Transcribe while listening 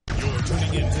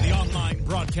tuning in to the online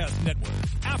broadcast network,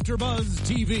 AfterBuzz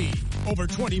TV. Over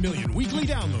 20 million weekly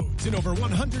downloads in over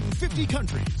 150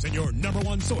 countries, and your number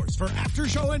one source for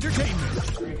after-show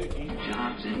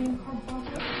entertainment.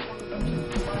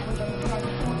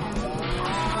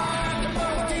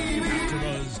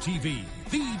 AfterBuzz TV,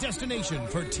 the destination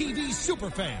for TV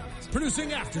superfans. Producing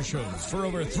aftershows for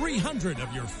over 300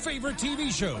 of your favorite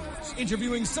TV shows.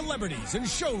 Interviewing celebrities and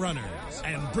showrunners.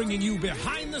 And bringing you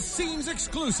behind-the-scenes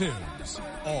exclusives.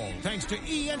 All thanks to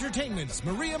E! Entertainment's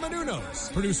Maria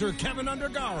Menounos, producer Kevin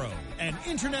Undergaro, and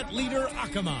internet leader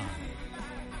Akamai.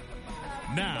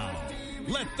 Now,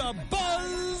 let the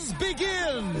buzz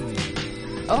begin!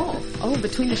 Oh,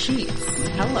 between the sheets.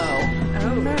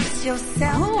 Hello. Immerse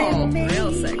yourself in me.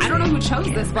 Real sexy. I don't know who chose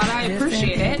this, but I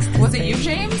appreciate it. Was it you,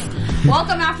 James?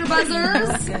 Welcome,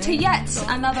 AfterBuzzers, to yet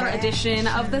another edition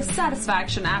of the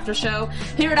Satisfaction After Show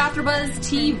here at AfterBuzz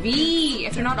TV.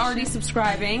 If you're not already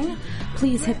subscribing,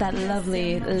 please hit that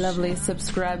lovely, lovely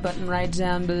subscribe button right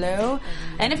down below.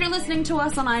 And if you're listening to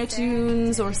us on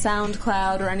iTunes or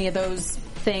SoundCloud or any of those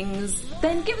things,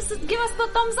 then give us the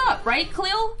thumbs up, right,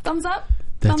 Khalil? Thumbs up?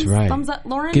 That's right. Thumbs up,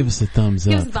 Lauren? Give us a thumbs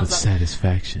up thumbs with up.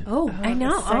 satisfaction. Oh, I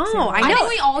know. I think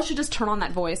we all should just turn on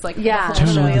that voice. Like, Yeah. Turn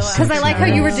on the Because I like how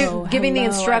you were Hello, giving the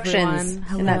hello, instructions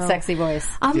everyone. in that Hello. sexy voice.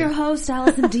 I'm your host,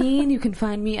 Allison Dean. You can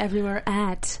find me everywhere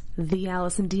at the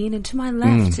Allison Dean. And to my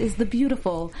left is the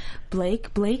beautiful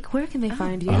Blake. Blake, where can they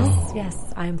find you? Yes,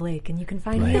 I'm Blake, and you can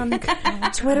find me on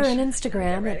Twitter and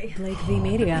Instagram at Blake V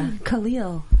Media.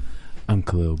 Khalil. I'm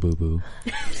Khalil Boo Boo.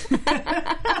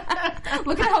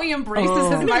 Look at how he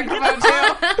embraces his microphone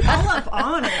too. All up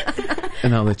on it.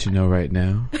 And I'll let you know right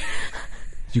now,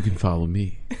 you can follow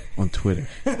me on Twitter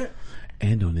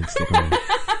and on Instagram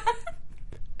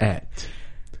at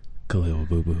Khalil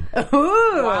Boo Boo.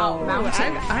 Ooh. Wow,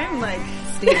 mountain. I'm like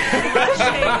Steve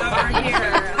over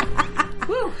here.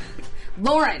 Woo.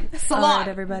 Lauren, All Salon. right,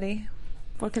 everybody.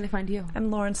 Where can they find you?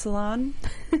 I'm Lauren Salon,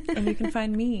 and you can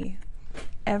find me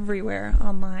everywhere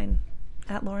online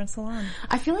at Lauren Salon.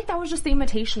 I feel like that was just the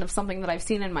imitation of something that I've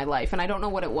seen in my life, and I don't know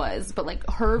what it was, but like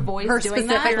her voice Her doing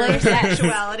specifically? that.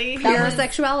 Sexuality. Pure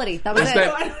sexuality. That was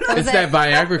It's it. that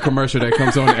Viagra commercial that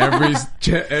comes on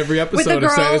every episode With the of girl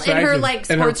in Satisfaction. her, like,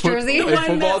 And her sports jersey. and The one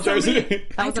football that somebody- jersey.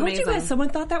 That I was told you amazing. guys, someone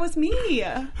thought that was me.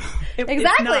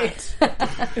 Exactly. It's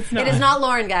not. It's not. It is not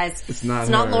Lauren, guys. It's not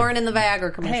her. Lauren in the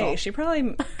Viagra commercial. Hey, she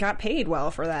probably got paid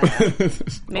well for that.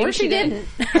 Maybe Or she didn't.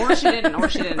 Or she didn't. Or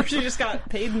she didn't. She just got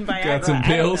paid in Viagra. Got some I don't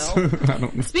pills. know. I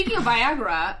don't know. Speaking of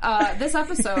Viagra, this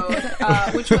episode,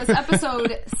 which was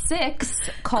episode 6,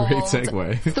 called Great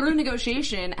segue. Through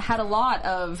Negotiation, had a lot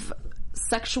of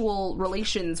sexual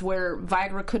relations where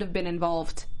Viagra could have been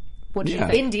involved. What do you Yeah.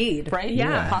 think? Indeed. Right?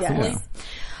 Yeah. Possibly.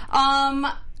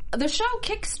 Yeah. The show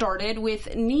kick-started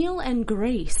with Neil and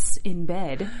Grace in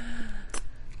bed.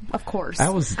 Of course.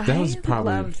 That was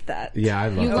probably loved that. Yeah, I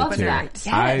loved You it loved too. that.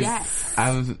 Yes.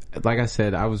 I was like I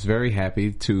said, I was very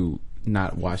happy to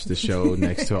not watch the show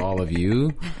next to all of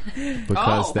you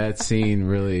because Oh. that scene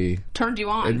really Turned you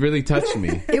on. it really touched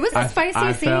me. It was a spicy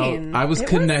I felt scene. I was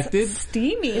connected.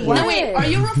 Steamy. Now wait, are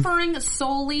you referring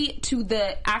solely to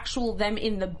the actual them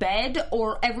in the bed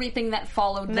or everything that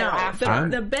followed No, thereafter?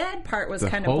 the bed part was The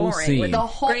kind of whole boring. scene. With The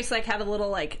whole- Grace like had a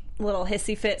little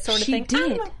hissy fit sort of She thing.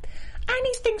 did. I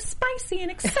need things spicy and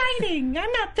exciting.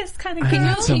 I'm not this kind of Can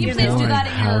girl. you, Some can you please do boring that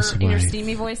in your housewife.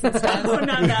 steamy voice instead? Oh,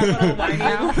 not that little whiny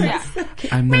now. Yeah.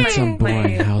 I'm not some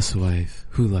boring housewife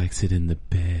who likes it in the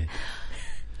bed.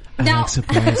 I Now- like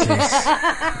surprises.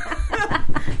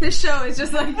 This show is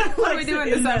just like, what are we doing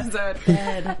this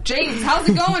episode? James, how's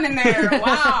it going in there?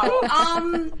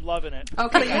 Wow. Loving it.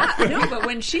 Okay. Yeah, no, but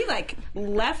when she like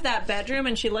left that bedroom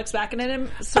and she looks back at him,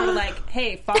 sort of like,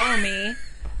 "Hey, follow me."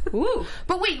 Ooh,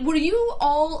 But wait, were you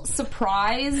all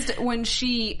surprised when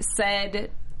she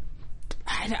said,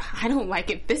 I don't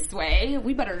like it this way.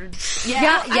 We better...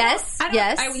 Yeah, yes, I don't-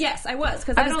 yes. yes, I was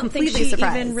because I I, was don't think completely she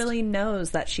surprised. even really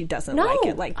knows that she doesn't No. like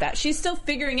it like that. She's still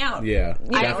figuring out. Yeah, you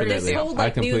know, definitely. this whole I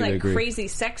like new completely like agree. crazy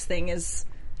sex thing is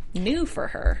new for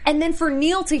her. And then for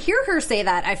Neil to hear her say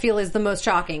that, I feel is the most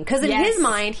shocking. Because in Yes. his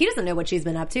mind, he doesn't know what she's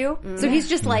been up to. So he's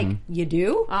just like, you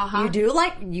do? Uh-huh. You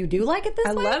do like it this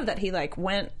I way? love that he like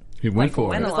went. He went for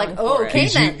went it. along like, for oh, it. okay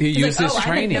then. He He's used like, his I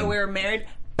didn't training. know we were married.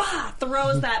 Bah!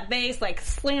 Throws that vase, like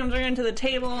slams her into the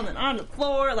table and then on the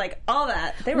floor, like all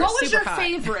that. They were What was super your hot.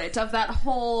 favorite of that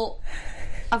whole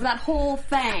of that whole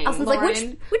thing. I was like, which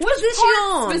Lauren? position part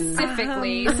you on?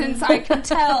 specifically? Since I could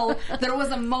tell there was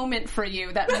a moment for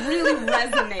you that really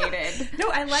resonated. No,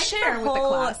 I like Share the with the whole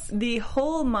class. the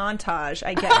whole montage.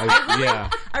 I guess.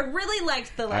 I really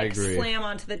liked the agree. slam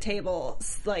onto the table,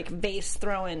 like vase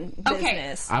throwing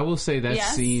business. I will say that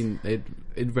Yes. scene it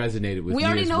resonated with We me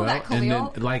already as know well. that, and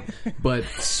Khalil. then but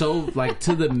so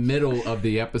to the middle of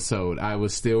the episode, I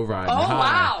was still riding Oh high.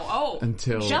 wow! Oh,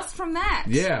 until just from that.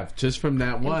 Yeah, just from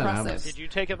that one. Impressive. Did you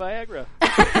take a Viagra?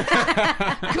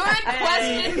 Good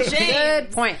question, James.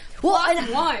 Good point. Well, Plus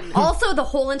and one. also the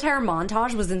whole entire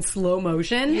montage was in slow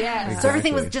motion. Yes. So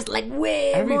everything was Exactly. just like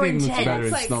way more Everything looks intense. better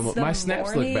in Like slow mo. the My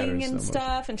snaps look better in morning slow and motion.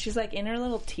 stuff, and she's like in her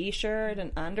little t-shirt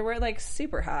and underwear, like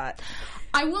super hot.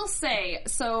 I will say,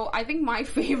 so I think my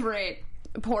favorite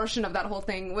portion of that whole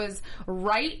thing was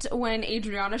right when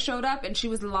Adriana showed up and she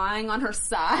was lying on her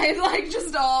side, like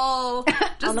just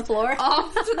on the floor?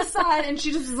 off to the side, and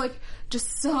she just was like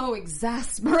just so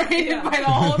exasperated by the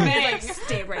whole thing.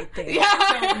 Stay right there.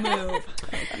 Yeah. Don't move.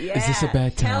 Yeah. Is this a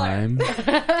bad Tell her. time?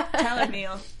 Tell her,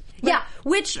 Neil. Yeah,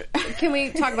 which, can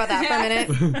we talk about that for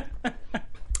a minute?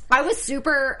 I was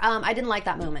super, I didn't like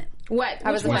that moment. What?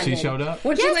 I was Which When one? she offended. showed up?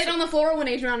 When she Yes. laid on the floor when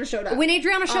Adriana showed up. When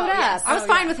Adriana showed up, yes. I was Oh,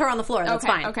 fine yeah. with her on the floor. That's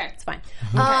Okay, fine. okay. It's fine.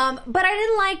 But I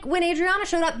didn't like when Adriana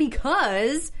showed up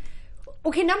because,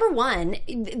 okay, number one,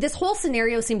 this whole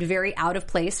scenario seemed very out of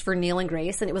place for Neil and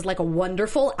Grace, and it was like a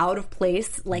wonderful out of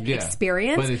place Yeah,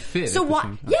 experience. but it fit So at the why?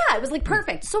 same time. Yeah, it was like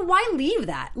perfect. So why leave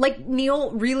that? Like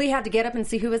Neil really had to get up and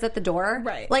see who was at the door.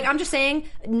 Right. Like I'm just saying,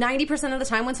 90% of the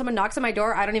time when someone knocks on my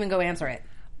door, I don't even go answer it.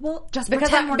 Well, just Because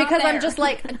pretend we're not I'm there. just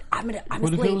like I'm What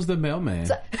if asleep. it was the mailman?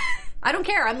 I don't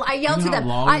care. I yell You to know how them.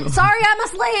 long- Sorry, I'm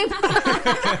asleep.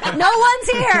 No one's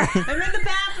here. I'm in the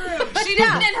bathroom. she did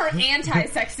it in her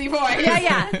anti-sexy voice.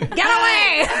 Yeah. Get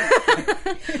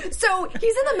away. So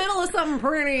he's in the middle of something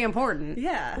pretty important.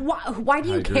 Yeah. Why do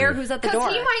you I agree. care who's at the door?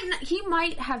 Because he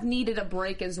might have needed a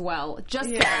break as well. Just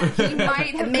saying. He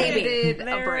might have Maybe. needed a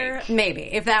They're- break. Maybe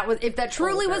if that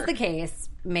truly was the case,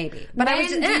 maybe. But I was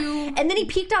just, Men do- and then he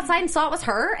peeked outside and saw it was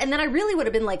her, and then I really would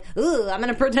have been like, ugh, I'm going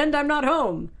to pretend I'm not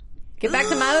home. Get back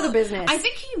to my other business. I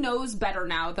think he knows better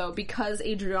now, though, because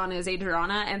Adriana is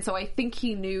Adriana, and so I think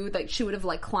he knew that she would have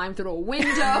like climbed through a window,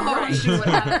 or she would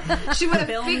have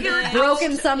Filmed figured it. out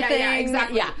Broken something. Yeah,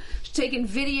 exactly. Yeah. Taken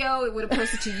video, it would have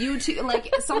posted to YouTube,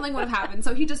 like something would have happened.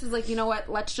 So he just was like, you know what?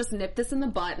 Let's just nip this in the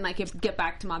butt, and I can get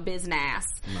back to my business.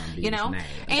 You know. business.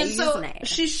 And so Business.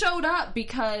 she showed up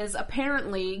because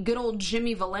apparently, good old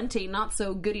Jimmy Valenti, not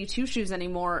so goody two shoes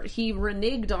anymore. He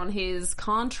reneged on his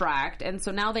contract, and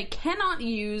so now they cannot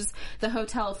use the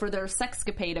hotel for their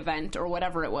sexcapade event or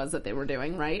whatever it was that they were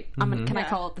doing. Right? Can I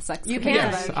call it the sexcapade? You can.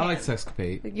 Yes, event? I like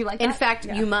Sexcapade. You like In that? fact,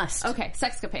 you must. Okay,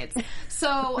 sexcapades.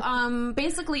 So,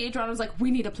 basically, Adriana was like, we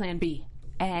need a plan B.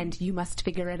 And you must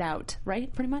figure it out,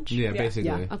 right? Pretty much? Yeah, basically.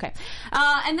 Yeah. Okay.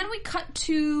 And then we cut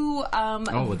to...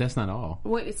 Oh, but that's not all.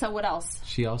 wait, so what else?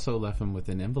 She also left him with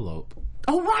an envelope.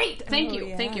 Oh, right! Thank you.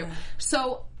 yeah. Thank you.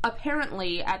 So,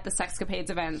 apparently, at the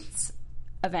Sexcapades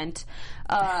event,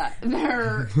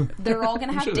 they're all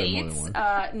gonna have Should have more dates. than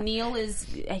one. Neil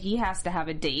he has to have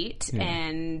a date,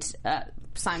 and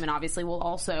Simon obviously will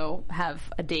also have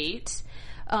a date.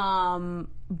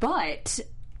 But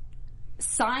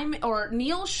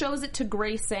Neil shows it to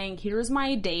Grace saying, "Here's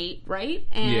my date," right?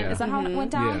 And Yeah. is that how it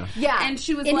went down? Yeah, And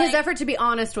she was in like, his effort to be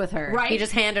honest with her. Right. He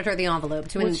just handed her the envelope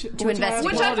to Which investigate.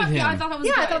 which I applauded thought, him. I thought that was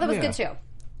Yeah, good. I thought that was Yeah. good too.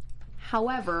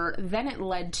 However, then it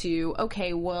led to,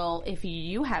 okay, well, if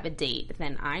you have a date,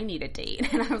 then I need a date.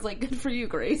 And I was like, good for you,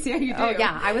 Grace. Yeah, you do. Oh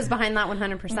yeah, I was behind that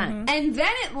 100%. And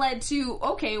then it led to,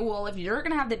 okay, well, if you're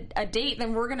going to have a date,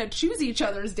 then we're going to choose each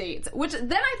other's dates. Which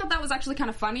then I thought that was actually kind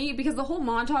of funny because the whole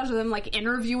montage of them like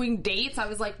interviewing dates, I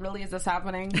was like, really, is this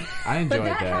happening? I enjoyed But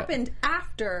that that. happened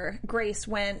after Grace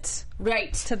went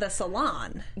Right. to the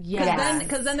salon. Yes.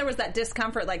 Because then there was that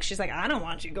discomfort. Like, she's like, I don't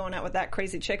want you going out with that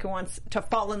crazy chick who wants to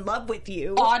fall in love with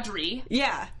you. Audrey.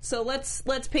 Yeah. So let's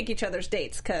pick each other's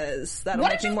dates because that'll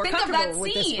What make did me you more think of comfortable that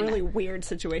with this scene? really weird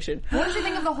situation. What did you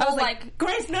think of the I whole was like,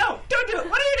 Grace, no, don't do it.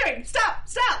 What are you doing? Stop.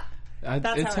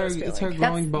 That's it's how I her. was It's her feeling.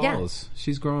 growing That's- yeah. balls.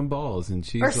 She's growing balls, and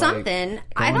she's Or like, something.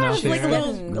 I going thought it out was like a there.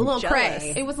 little Jealous.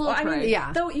 cray. It was a little I mean, cray.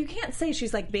 Yeah. Though you can't say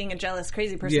she's like being a jealous,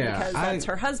 crazy person Yeah, because that's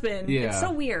her husband. yeah. It's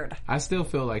so weird. I still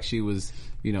feel like she was,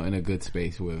 in a good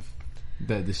space with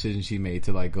the decision she made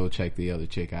to like go check the other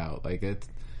chick out. Like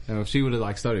And if she would have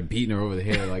like started beating her over the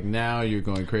head, like now you're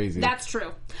going crazy. That's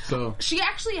true. So she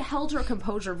actually held her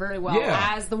composure very well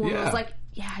as the woman was like,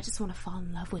 yeah, I just want to fall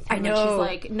in love with him. I know. And she's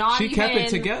like, not she even. kept it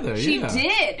together. She yeah.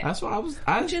 did. That's why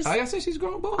I said she's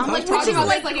grown both. I'm like, Which is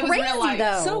like it was crazy, real life.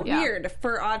 though. So Yeah. weird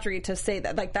for Audrey to say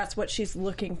that. Like, that's what she's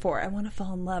looking for. I want to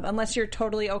fall in love. Unless you're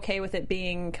totally okay with it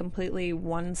being completely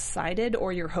one-sided,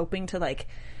 or you're hoping to, like,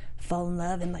 fall in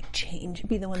love and, like,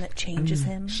 be the one that changes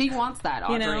him. She wants that,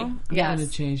 Audrey. You know? I'm Yes. gonna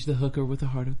change the hooker with a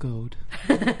heart of gold.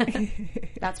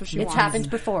 That's what she It's wants. happened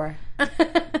before.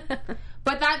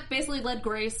 But that basically led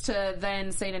Grace to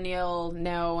then say to Neil,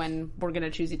 no, and we're going to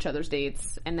choose each other's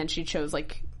dates. And then she chose,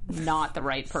 like, not the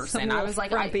right person. Some I was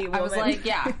like, I frumpy was woman. like,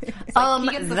 yeah. It's like, he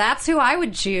gets the- That's who I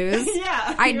would choose.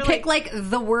 Yeah, I'd you're pick like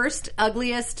the worst,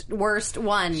 ugliest, worst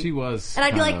one. She was, and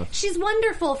I'd be kind like, of- she's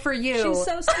wonderful for you. She's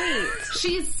so sweet.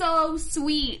 she's so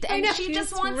sweet. And know. she just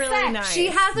She's wants really sex. nice. She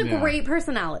has a Yeah. great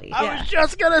personality. I was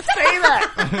just gonna say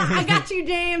that. I got you,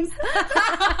 James.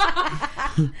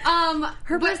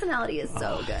 Her but- personality is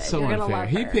so good. So You're gonna unfair. love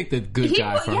He her. picked a good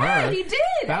guy for yeah, her. he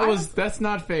did. That's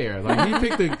not fair.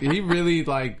 Like he really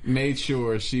like made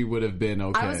sure she would have been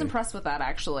okay. I was impressed with that,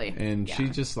 actually. And she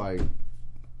just like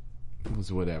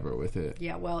was whatever with it.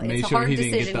 Yeah, well, made it's a sure hard he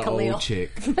didn't decision, get the Khalil. old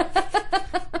chick.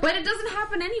 But it doesn't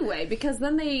happen anyway, because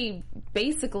then he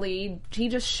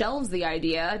just shelves the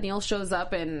idea. Neil shows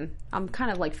up, and I'm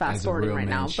kind of like fast As a forwarding real right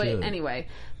man now. should. But anyway,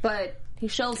 he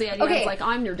shelves the idea. Okay. It's like,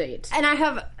 I'm your date. And I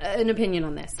have an opinion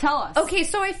on this. Tell us. Okay,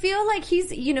 so I feel like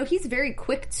he's very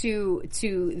quick to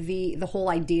the whole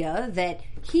idea that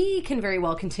he can very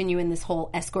well continue in this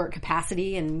whole escort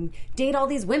capacity and date all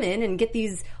these women and get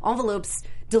these envelopes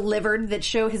delivered that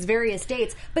show his various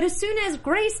dates. But as soon as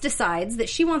Grace decides that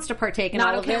she wants to partake in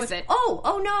Not all of okay this, with it.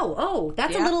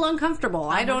 that's a Yeah. little uncomfortable.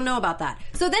 I don't know about that.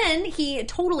 So then he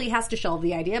totally has to shelve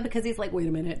the idea because he's like, wait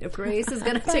a minute, if Grace is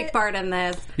going to take part in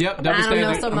this, Yep, double I don't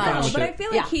know standard. so I'm fine much. with But it. I feel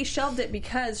like Yeah. he shelved it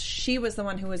because she was the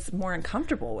one who was more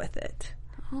uncomfortable with it.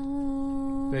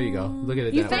 There you go. Look at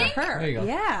it You that way. think? Her. There you go.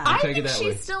 Yeah. I take it think that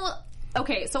she's way. still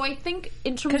okay. So I think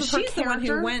in terms Because of her she's the one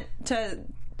character, who went to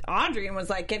Audrey and was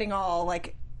like getting all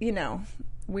like,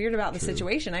 weird about the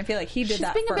situation. I feel like he did She's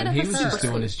that being a first. bit of He a was super just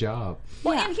doing sleuth. his job.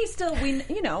 Well, and he still,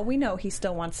 we know he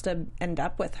still wants to end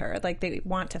up with her. Like, they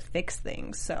want to fix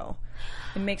things, so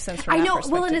it makes sense from I that know. Well, and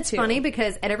perspective, it's too. funny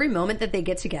because at every moment that they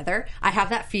get together, I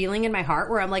have that feeling in my heart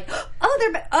where I'm like,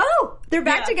 they're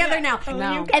back Yeah, together yeah. now. Oh,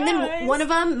 No. you And then guys. one of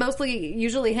them,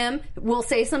 usually him, will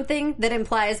say something that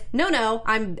implies, no,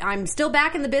 I'm still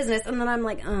back in the business. And then I'm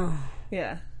like, oh,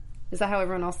 Yeah. is that how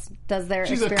everyone else does their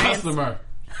She's experience? a customer.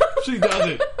 She does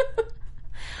it.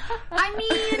 I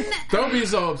mean, Don't be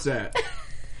so upset.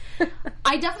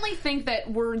 I definitely think that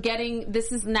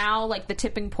this is now like the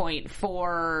tipping point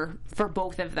for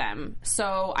both of them.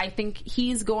 So I think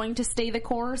he's going to stay the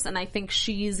course, and I think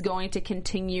she's going to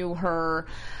continue her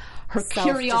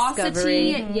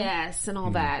curiosity, yes, and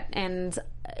all that. And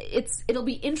it'll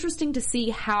be interesting to see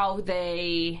how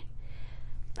they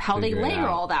Figure it layer out.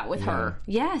 all that with Yeah. her.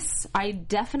 Yes, I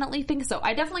definitely think so.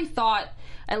 I definitely thought,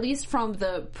 at least from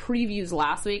the previews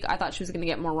last week, I thought she was going to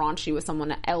get more raunchy with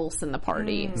someone else in the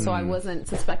party. So I wasn't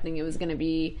suspecting it was going to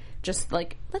be just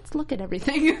like, let's look at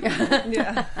everything.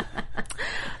 Yeah.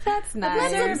 That's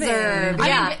nice. Let's observe. I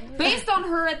Yeah. mean, based on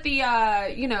her at the,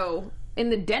 in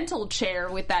the dental chair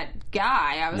with that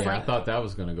guy, I was Yeah, I like, thought that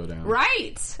was going to go down.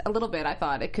 right. A little bit. I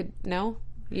thought it could, no?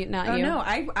 Not Oh, you? no,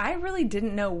 I really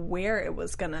didn't know where it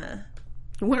was gonna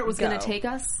Where it was going Go. to take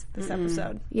us? this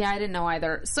episode. Yeah, I didn't know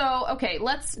either. So, okay,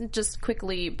 let's just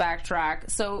quickly backtrack.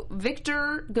 So,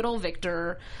 Victor, good old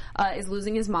Victor, is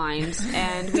losing his mind,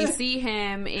 and we see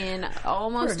him in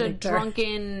almost Poor a Victor.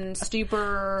 drunken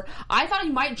stupor. I thought he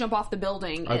might jump off the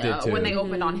building I did too. when they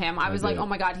opened on him. I was like, did. oh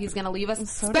my god, he's going to leave us. did.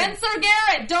 Spencer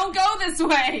Garrett, don't go this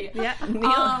way! Yeah,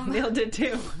 Neil did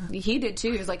too. He did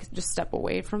too. He was like, just step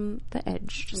away from the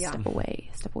edge. Just step away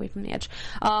from the edge.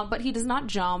 But he does not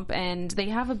jump, and they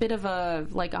have a bit of a,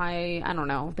 like, I don't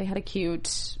know. They had a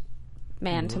cute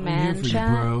man-to-man I'm here for you, chat.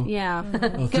 bro. Yeah. Oh,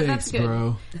 Good, thanks, that's good.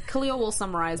 bro. Khalil will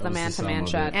summarize the was the man-to-man sum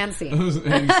of chat. it. And see. It was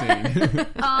insane.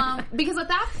 Because at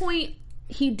that point,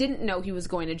 he didn't know he was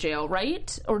going to jail,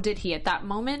 right? Or did he at that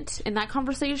moment in that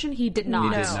conversation? He did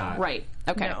not. did not. Right.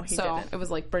 Okay. No, he so didn't. it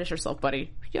was like, brace yourself, buddy.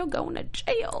 You're going to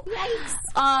jail.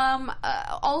 Yikes.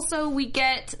 Also, we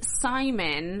get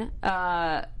Simon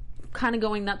kind of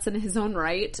going nuts in his own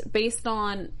right based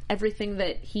on everything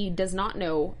that he does not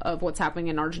know of what's happening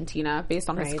in Argentina, based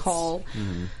on his Right. call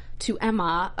to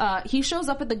Emma. He shows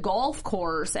up at the golf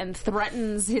course and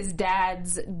threatens his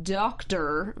dad's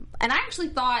doctor. And I actually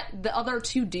thought the other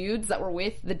two dudes that were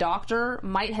with the doctor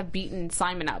might have beaten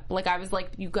Simon up. Like, I was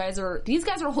like, these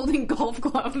guys are holding golf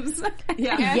clubs.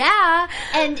 Yeah,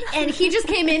 and he just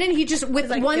came in and he just, with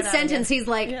like, one "Get out of sentence, here." he's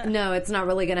like, no, it's not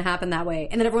really going to happen that way.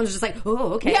 And then everyone's just like,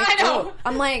 oh, okay. Yeah, I know. Oh.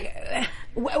 I'm like,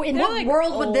 in what like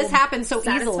world would this happen so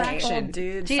easily? satisfaction. Oh,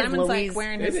 dude. Jeez Simon's Louise. like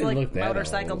wearing They his didn't like look that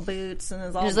motorcycle old. boots and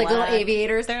his all There's like black. little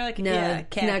aviators. They're like, no, yeah, not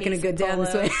going to khakis, go down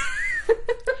this polo. way.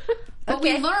 But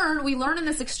Okay. we learn in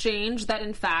this exchange that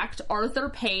in fact Arthur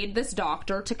paid this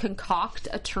doctor to concoct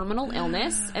a terminal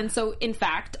illness, and so in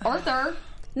fact Arthur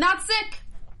not sick.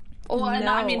 Or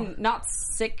I mean not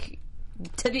sick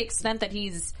to the extent that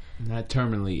he's Not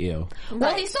terminally ill.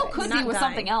 well, he still could be Not with dying.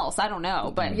 something else. I don't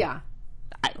know, but Yeah.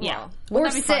 yeah, Or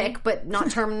Wouldn't that be funny? sick, but not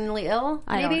terminally ill,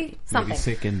 I don't- maybe? Something. Maybe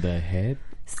sick in the head.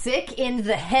 Sick in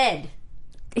the head.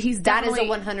 He's That is a definitely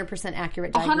 100%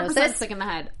 accurate 100% diagnosis. sick in the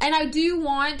head. And I do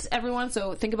want everyone,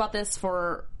 so think about this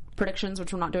for predictions,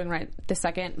 which we're not doing right this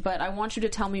second, but I want you to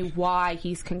tell me why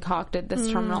he's concocted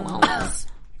this terminal illness.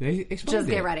 They explained Just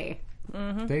it. get ready.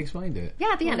 They explained it. Yeah,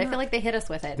 at the end, I feel like they hit us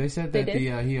with it. They said that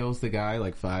he owes the guy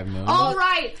like $5 million. All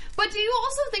right. But do you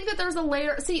also think that there's a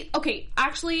layer? See, okay,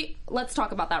 actually, let's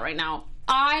talk about that right now.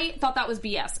 I thought that was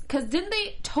BS. Because didn't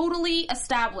they totally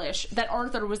establish that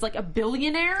Arthur was like a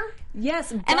billionaire?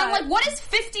 Yes, but And I'm like, what is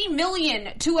 50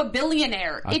 million to a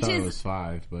billionaire? I thought it was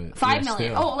 5, but 5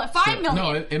 million. Oh, like 5 million.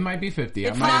 No, it might be 50.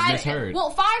 I might have misheard. Well,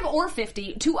 5 or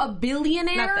 50 to a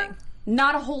billionaire. Nothing.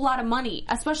 Not a whole lot of money,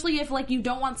 especially if like you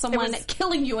don't want someone was-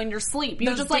 killing you in your sleep. You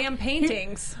those just damn like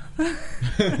paintings. The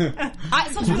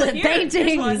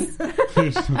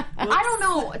paintings. I don't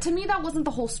know. To me, that wasn't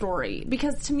the whole story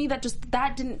because to me that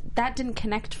didn't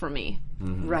connect for me.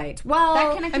 Right. Well,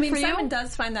 That connected I mean, for you? Simon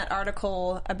does find that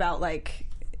article about like,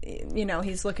 you know,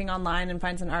 he's looking online and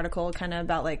finds an article kind of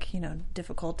about like, you know,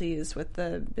 difficulties with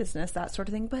the business, that sort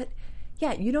of thing. But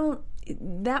yeah, you don't.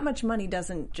 That much money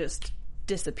doesn't just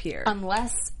disappear.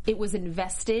 Unless it was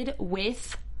invested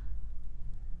with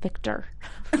Victor.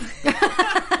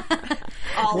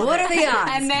 what are the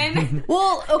odds? And then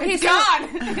Well, okay, It's so gone.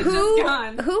 It's who just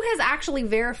gone. who has actually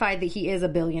verified that he is a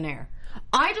billionaire?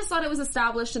 I just thought it was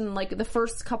established in like the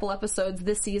first couple episodes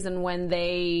this season when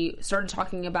they started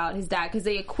talking about his dad because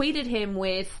they equated him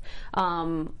with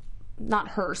not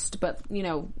Hearst, but you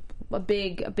know, a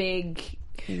big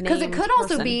Because it could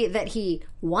also person. be that he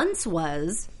once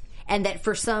was, and that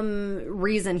for some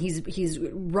reason he's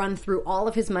run through all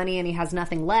of his money and he has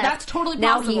nothing left. That's totally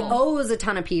now he possible. owes a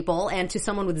ton of people, and to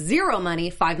someone with zero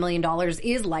money, $5 million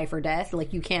is life or death.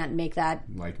 Like you can't make that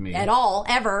Like me. at all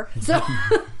ever. So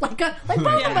like both of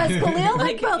us, Khalil,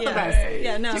 like both of us.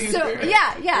 Yeah, no. So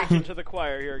yeah. To the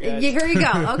choir here, guys. Yeah, here you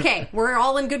go. Okay, we're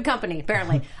all in good company,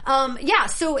 apparently. Yeah,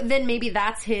 so then maybe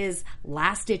that's his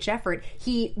last-ditch effort.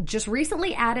 He just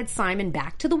recently added Simon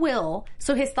back to the will,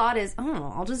 so his thought is,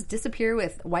 I'll just disappear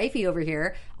with wifey over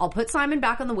here. I'll put Simon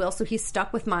back on the will so he's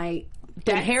stuck with my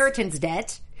inheritance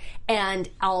debt, and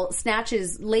I'll snatch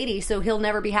his lady so he'll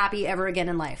never be happy ever again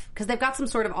in life. Because they've got some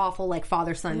sort of awful, like,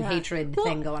 father-son hatred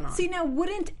thing going on. See, now,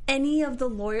 wouldn't any of the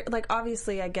lawyers, like,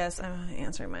 obviously, I guess I'm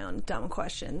answering my own dumb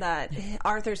question, that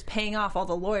Arthur's paying off all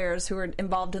the lawyers who are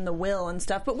involved in the will and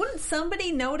stuff, but wouldn't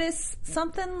somebody notice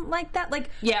something like that? Like,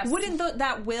 Yes. wouldn't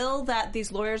that will that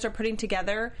these lawyers are putting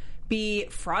together be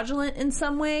fraudulent in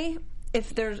some way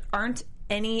if there aren't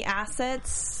any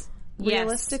assets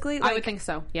realistically? Yes. Like, I would think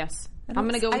so. Yes, I'm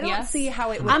going to go with I don't yes. see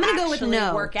how it would I'm gonna go with actually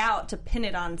no. work out to pin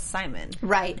it on Simon.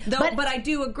 Right. Though, But- but I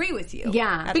do agree with you.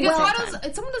 Yeah. At the Because same how time.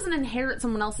 does someone doesn't inherit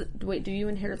someone else's? Wait, do you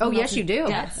inherit? Oh, Someone yes, else's you do.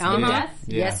 Death? Uh-huh. In death?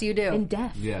 Yeah. Yes, you do. In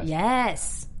death. Yes.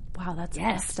 Yes. Wow, that's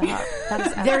Yes. messed up. That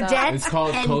is They're effed up. dead. It's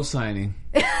called And- co-signing.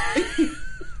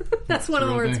 That's one of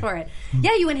the real words thing. for it.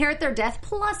 Yeah, you inherit their death,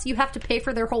 plus you have to pay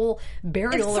for their whole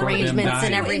burial If someone arrangements puts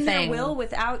and you in everything. their will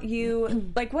without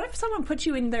you, like, what if someone puts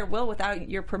you in their will without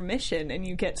your permission and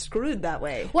you get screwed that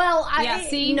way? Well, Yeah,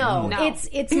 see? no, No.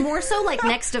 it's more so like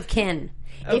next of kin.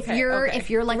 if Okay, you're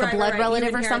okay. like Right, a blood right, relative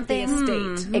you or inherit something,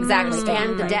 the estate. exactly,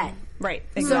 and the debt. Right,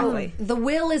 So exactly. the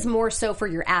will is more so for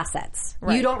your assets. you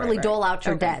Right, don't right, really right. dole out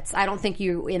your Okay. debts. I don't think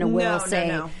you in a will No, say,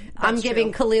 no. "I'm That's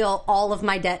giving true. Khalil all of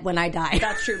my debt when I die."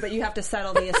 That's true, but you have to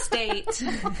settle the estate.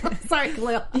 Sorry,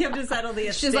 Khalil. You have to settle the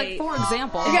estate. She's like, for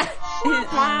example,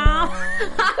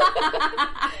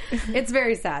 It's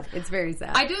very sad. It's very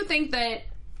sad. I do think that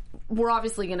we're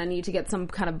obviously going to need to get some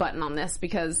kind of button on this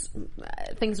because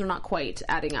things are not quite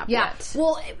adding up yet.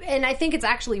 Well, and I think it's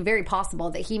actually very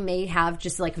possible that he may have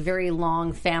just like very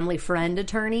long family friend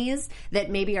attorneys that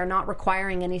maybe are not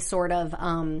requiring any sort of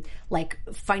like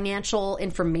financial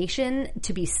information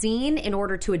to be seen in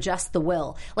order to adjust the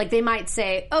will. Like they might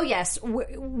say, oh yes,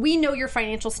 we know your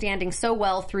financial standing so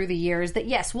well through the years that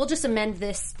yes, we'll just amend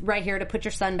this right here to put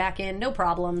your son back in, no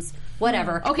problems,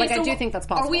 whatever. Okay, like, so I do think that's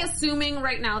possible. Are we assuming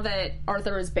right now that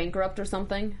Arthur is bankrupt or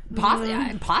something?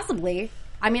 Possibly.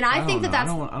 I mean, I think that's... I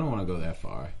don't want to go that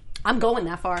far. I'm going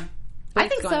that far. I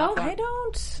think going so. that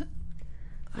far.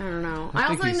 I don't know. I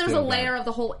also think there's a layer of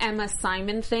the whole Emma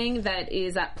Simon thing that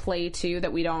is at play too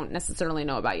that we don't necessarily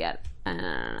know about yet.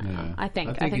 I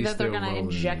think that they're going to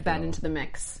inject that into the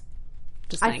mix.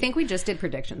 I think we just did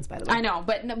predictions, by the way. I know,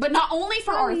 but not only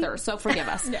for Arthur, so forgive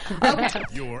us. Okay.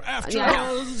 Your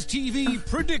AfterBuzz TV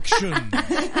prediction.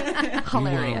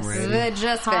 Hilarious. They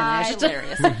just finished.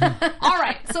 Hilarious. All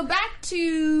right, so back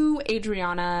to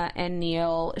Adriana and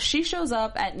Neil. She shows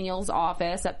up at Neil's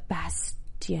office at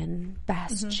Bastion.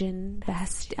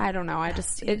 I don't know.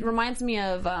 It reminds me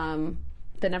of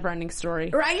the Neverending Story.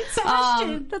 Right?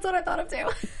 Sebastian. That's what I thought of too.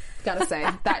 Gotta say,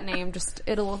 that name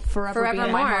it'll forever be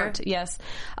in my heart. Yes.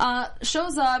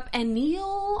 Shows up and Neil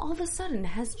all of a sudden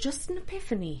has just an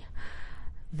epiphany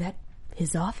that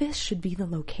his office should be the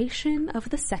location of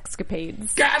the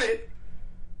sexcapades. Got it!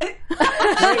 Great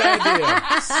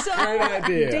idea. Great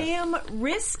idea. Damn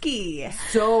risky.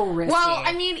 So risky. Well,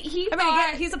 I mean,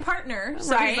 again, he's a partner,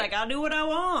 so Right. he's like, I'll do what I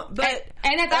want. But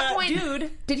and at that point,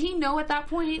 dude, did he know at that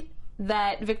point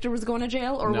that Victor was going to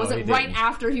jail, or No, was he it right didn't.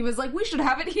 after he was like, we should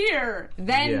have it here?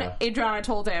 Then Yeah. Adriana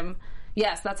told him,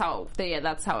 yes, that's how it played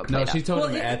No, out. she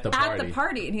told him at the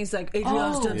party. and he's like,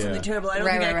 Adriana's done something Yeah. terrible. I don't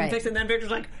Right, think I right, can fix it. And then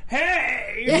Victor's like,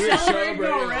 hey, We're you're celebrating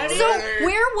celebrating already? So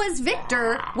where was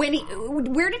Victor when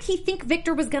where did he think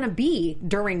Victor was going to be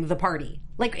during the party?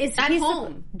 Like, is At he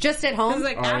home. Just at home? It was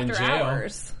like Or in after jail.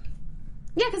 hours.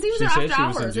 Yeah, because he was She there said after she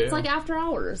was in hours. jail. It's like after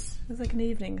hours. It was like an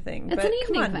evening thing. It's but an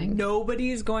evening come on, thing.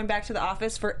 Nobody's going back to the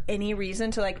office for any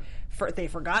reason to they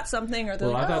forgot something or they're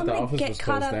Well, I like, thought the let me office get was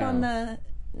caught closed up on down. the...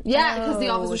 Yeah, because the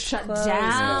Oh, office was it's shut closed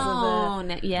down.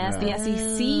 because Yes, the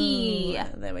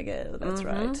SEC. There we go. That's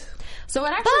right. So it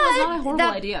actually was not a horrible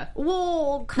idea.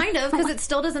 Well, kind of, because it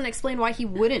still doesn't explain why he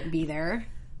wouldn't be there.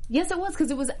 Yes, it was,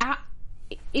 because it was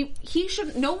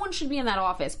no one should be in that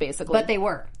office, basically. But they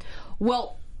were.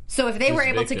 Well, So if they were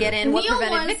able to Victor. get in, what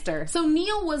prevented Victor? So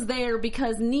Neil was there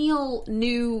because Neil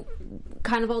knew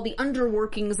kind of all the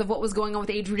underworkings of what was going on with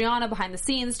Adriana behind the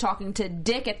scenes, talking to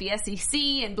Dick at the SEC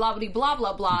and blah, blah, blah,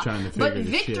 blah, blah. Trying to But figure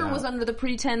this shit Victor out. was under the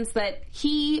pretense that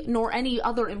he nor any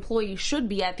other employee should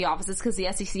be at the offices because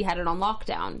the SEC had it on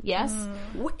lockdown. Yes?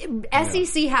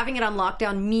 SEC having it on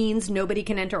lockdown means nobody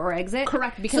can enter or exit?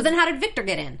 Correct, because- So then how did Victor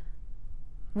get in?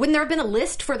 Wouldn't there have been a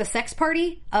list for the sex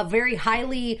party? A very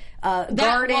highly guarded...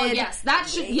 Well, yes, that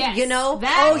should... Yes. You know?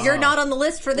 That, you're not on the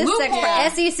list for this sex Loophole.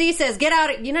 party. SEC says, get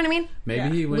out. You know what I mean?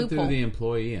 Maybe he went Loophole. through the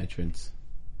employee entrance.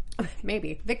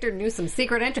 Maybe. Victor knew some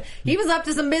secret entrance. He was up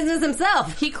to some business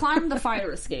himself. He climbed the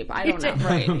fire escape. I don't know.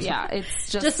 Right. Yeah,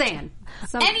 it's Just saying.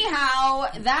 Anyhow,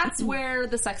 that's where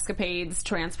the sexcapades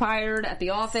transpired at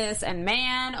the office, and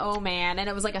man, oh man, and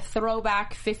it was like a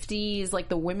throwback 50s, like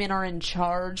the women are in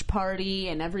charge party,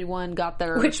 and everyone got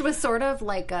their... Which was sort of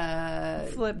like a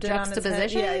Flipped it on its head.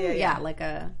 juxtaposition. Yeah. Like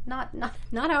a... Not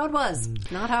how it was.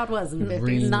 Not how it was in the 50s.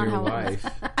 Bring Not your how it wife.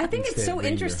 I think it's Instead, so bring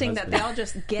your interesting that they husband. all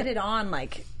just get it on,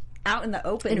 like, out in the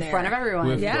open In there. front of everyone.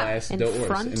 With Yeah. glass in doors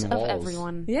front and of walls.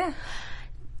 everyone. Yeah.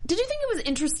 Did you think it was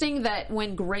interesting that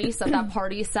when Grace at that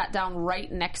party sat down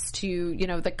right next to, you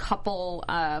know, the couple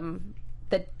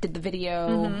that did the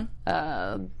video,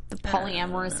 the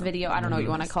polyamorous video, I don't know what you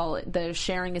want to call it, the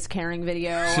sharing is caring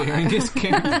video. Sharing is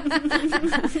caring.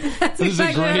 This is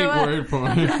a great word for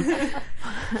it.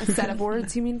 Set of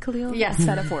words, you mean, Khalil? Yes.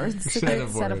 Set of words. Set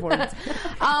of Set of words. words.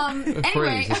 Anyway,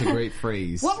 Phrase. It's a great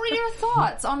phrase. what were your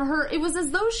thoughts on her? It was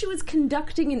as though she was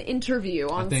conducting an interview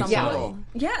on think some so. level.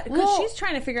 Yeah, because she's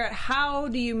trying to figure out how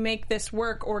do you make this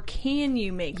work, or can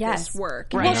you make this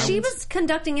work? Well, And- she was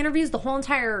conducting interviews the whole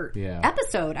entire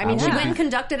episode. I mean, she went and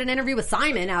conducted an interview with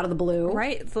Simon out of the blue.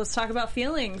 Right, let's talk about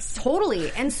feelings.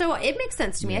 Totally. And so it makes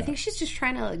sense to me. I think she's just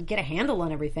trying to get a handle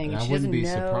on everything. I She wouldn't doesn't be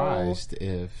know. surprised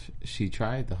if she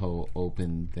tried the whole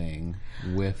open thing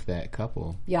with that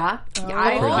couple. Yeah.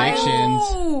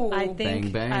 Predictions. I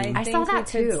think Bang, bang. I think saw that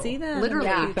we could too. See that Literally,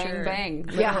 in the bang, future. bang.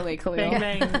 Yeah. Literally, Khalil. Bang,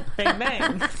 bang, bang,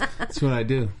 bang. That's what I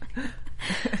do.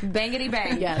 Bangity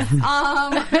bang. Yes.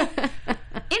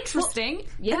 interesting.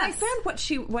 Yes. And I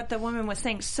found what the woman was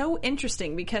saying so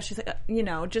interesting because she's like, you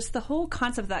know, just the whole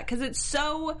concept of that, because it's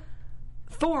so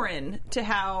foreign to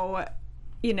how,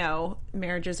 you know,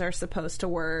 marriages are supposed to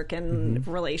work and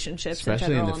relationships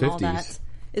Especially in in general the and all 50s. that.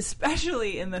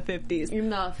 Especially in the 50s. In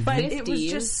the But 50s. it was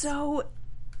just so,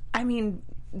 I mean,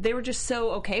 they were just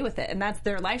so okay with it, and that's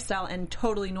their lifestyle and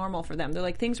totally normal for them. They're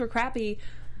like, things were crappy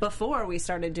before we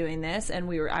started doing this, and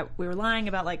we were lying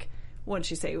about, like, what did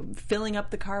she say? Filling up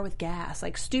the car with gas,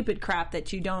 like stupid crap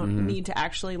that you don't need to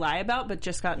actually lie about, but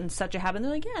just got in such a habit. And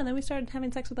they're like, yeah, and then we started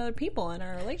having sex with other people, and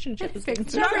our relationship was getting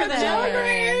stronger.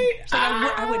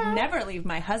 I would never leave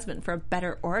my husband for a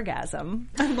better orgasm.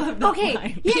 I love that Okay,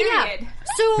 line. yeah.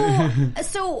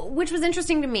 So, which was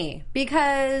interesting to me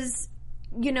because,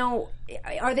 you know,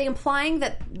 are they implying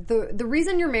that the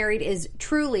reason you're married is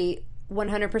truly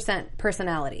 100%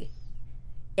 personality?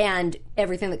 And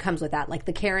everything that comes with that, like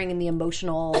the caring and the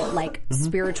emotional, like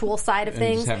spiritual side of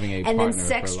things, just having a and then partner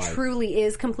sex for life. truly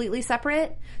is completely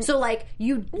separate. So, like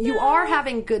you are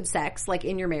having good sex, like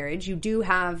in your marriage, you do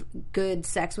have good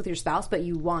sex with your spouse, but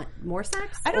you want more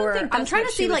sex. I don't Or, think that's I'm trying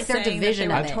what to she see was like their saying, that division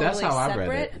they of were it. totally That's how I read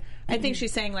separate. it. I think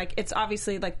she's saying like it's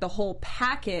obviously like the whole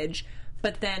package,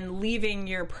 but then leaving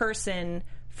your person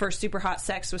for super hot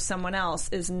sex with someone else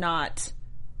is not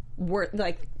worth,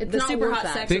 like the not super worth hot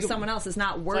that. sex Think with someone else is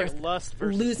not worth like lust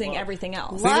versus losing love. everything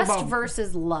else. Think Lust about-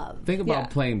 versus love. Think about Yeah.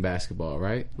 playing basketball,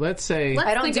 right? Let's say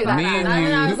I don't Think do about that. Me and that.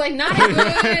 you- I was like, not a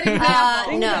good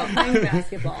example. No. Playing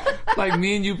basketball. like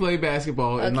me and you play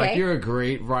basketball, and like Okay. you're a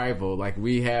great rival. Like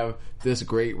we have this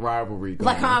great rivalry going.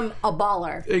 Like I'm a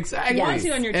baller. Exactly. He wants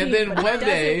you on your and team, then but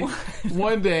he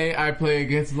one day I play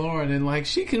against Lauren, and like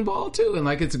she can ball too, and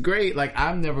like it's great. Like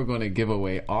I'm never going to give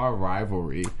away our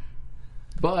rivalry,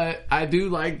 but I do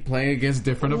like playing against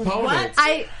different opponents.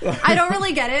 I don't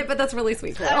really get it, but that's really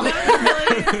sweet. Though.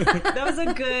 That was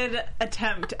a good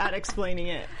attempt at explaining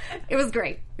it. It was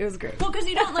great. It was great. Well, because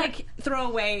you don't like throw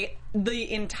away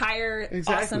the entire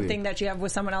Exactly. awesome thing that you have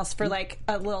with someone else for like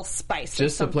a little spice.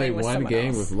 Just to play with one someone game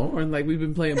else. with Lauren, like we've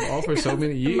been playing ball for so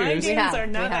many years. My games have, are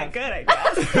not we that have. good, I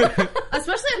guess.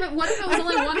 Especially what if it was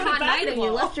only not one good hot at night and you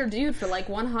basketball. left your dude for like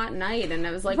one hot night and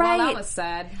it was like, well, Right. that was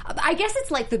sad. I guess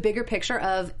it's like the bigger picture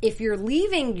of if you're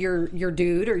leaving your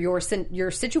dude or your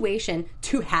situation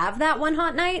to have that one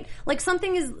hot night, like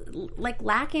something is like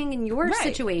lacking in your Right,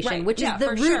 situation, right. which Yeah, is the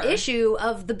for root sure. issue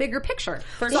of the bigger picture.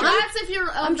 So I'm- that's if you're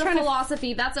of the trying to-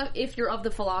 philosophy. If you're of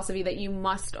the philosophy that you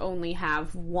must only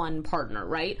have one partner,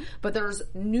 right? But there's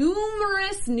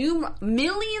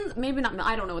millions, maybe not.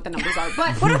 I don't know what the numbers are,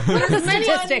 but there's many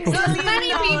statistics? There's many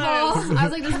people. I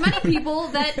was like, there's many people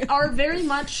that are very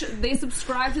much. They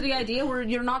subscribe to the idea where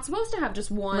you're not supposed to have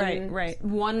just one, Right.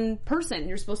 one person.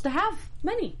 You're supposed to have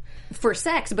many. for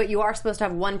sex, but you are supposed to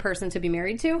have one person to be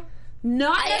married to.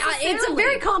 Not It's a necessarily.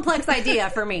 very complex idea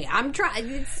for me. I'm trying.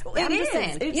 I'm just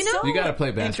saying. It's You know, so You gotta play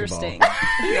basketball. Interesting.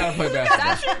 You gotta play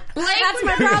basketball. Blake, That's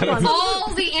my problem.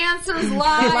 All the answers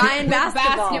lie, lie in with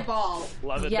basketball. basketball.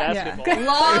 Love it, Yeah. basketball.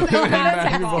 Love and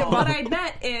basketball. But I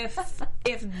bet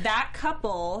if that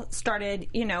couple started,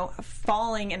 you know,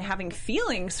 falling and having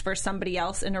feelings for somebody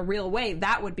else in a real way,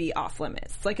 that would be off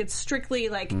limits. Like it's strictly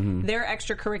like their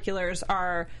extracurriculars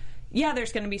are. Yeah,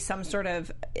 there's going to be some sort of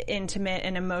intimate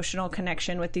and emotional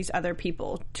connection with these other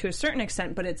people to a certain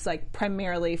extent, but it's like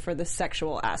primarily for the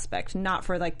sexual aspect, not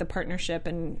for like the partnership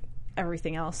and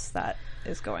everything else that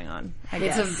is going on. I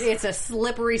guess. it's a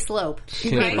slippery slope.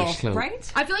 Slippery People. slope. Right?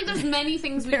 I feel like there's many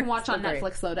things we can watch on Slippery.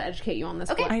 Netflix though to educate you on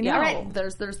this. Okay, point. I know. Yeah, Alright.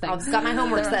 there's things. I've got my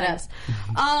homework There are set things.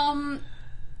 up.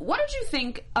 What did you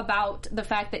think about the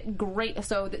fact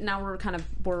that now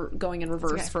we're going in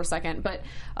reverse for a second, but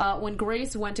when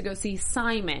Grace went to go see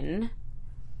Simon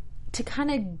to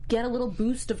kind of get a little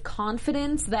boost of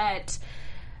confidence that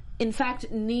in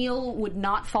fact Neil would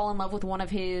not fall in love with one of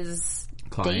his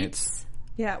Clients. dates.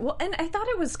 Yeah, well, and I thought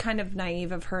it was kind of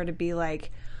naive of her to be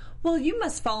like, well, you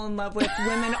must fall in love with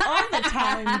women all the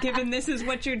time, given this is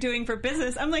what you're doing for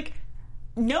business. I'm like,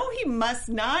 no, he must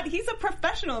not. He's a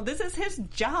professional. This is his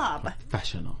job.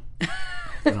 Professional.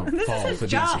 I don't This fall is for his these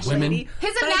job, women. lady.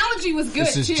 His But I analogy was good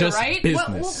This is too, just right?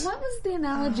 business. What was the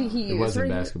analogy he used? It wasn't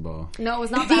Where he- basketball. No, it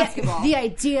was not basketball. The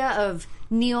idea of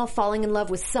Neil falling in love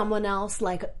with someone else,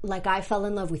 like I fell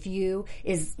in love with you,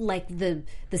 is like the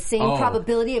same Oh.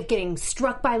 probability of getting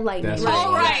struck by lightning. That's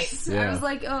Oh, what it right. was. I Yeah. was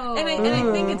like, oh. And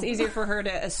I think it's easier for her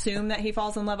to assume that he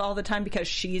falls in love all the time because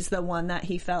she's the one that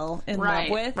he fell in Right,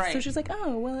 love with. right. So she's like,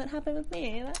 oh, well, it happened with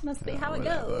me. That must be how it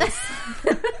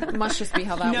goes. must just be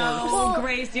how that works. No,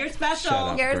 Grace, you're special. Shut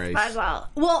up, You're Grace. special.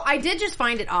 Well, I did just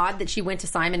find it odd that she went to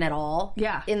Simon at all.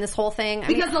 Yeah. In this whole thing. I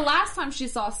Because mean, the last time she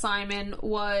saw Simon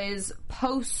was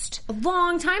post. A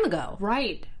long time ago.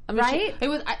 Right. I mean, Right? It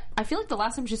was. I feel like the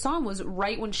last time she saw him was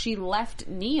right when she left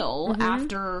Neil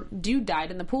after dude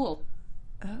died in the pool.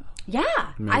 Yeah.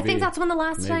 I Maybe. think that's when the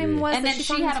last time was. And that then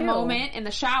saw she him had a too. moment in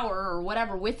the shower or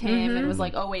whatever with him and was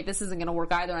like, oh, wait, this isn't going to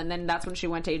work either. And then that's when she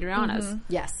went to Adriana's.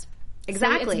 Yes.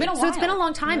 Exactly. been a So it's been a while.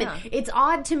 long time. And it's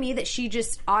odd to me that she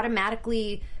just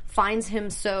automatically finds him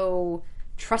so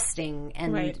trusting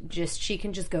and Right. just she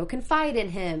can just go confide in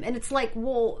him. And it's like,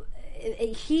 well,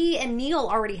 he and Neil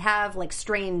already have like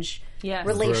strange Yes.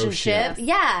 relationship. Broship.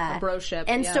 Yeah. A broship,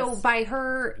 And so yes. by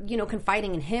her,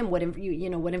 confiding in him, what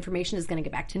what information is going to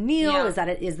get back to Neil? Yeah.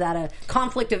 Is that a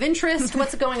conflict of interest?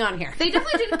 What's going on here? They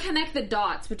definitely didn't connect the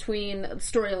dots between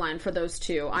storyline for those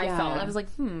two. I Yeah. felt I was like,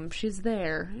 she's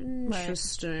there.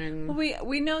 Interesting.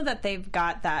 We know that they've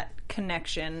got that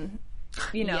connection.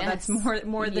 Yes. That's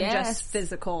more than Yes. just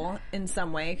physical in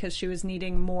some way, because she was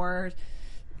needing more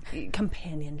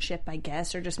companionship, I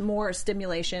guess, or just more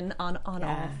stimulation on all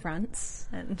fronts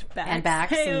and backs. And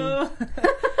backs Hey-o.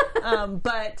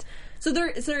 But so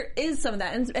there is some of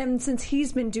that, and since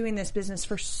he's been doing this business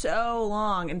for so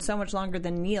long and so much longer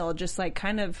than Neil, just like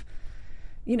kind of.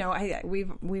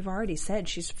 We've already said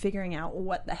she's figuring out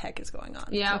what the heck is going on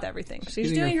with everything.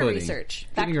 She's Getting doing her her footing. research.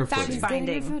 Getting her Fact footing.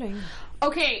 finding.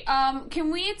 Okay,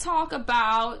 can we talk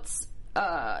about...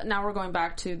 now we're going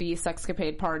back to the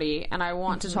sexcapade party, and I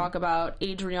want to talk about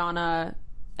Adriana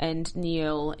and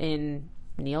Neil in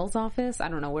Neil's office. I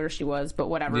don't know where she was, but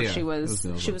whatever. Yeah, she it was was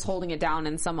Neil's she was holding it down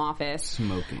in some office.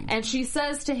 Smoking. And she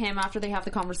says to him after they have the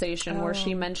conversation where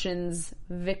she mentions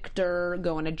Victor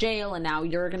going to jail and now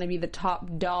you're going to be the top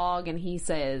dog, and he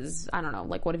says, I don't know,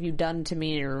 like, what have you done to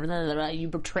me, or blah, blah, blah, you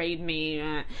betrayed me,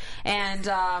 and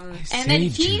then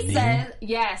saved he you, says, Neil.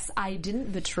 yes, I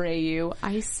didn't betray you,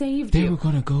 I saved They you. were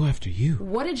gonna go after you.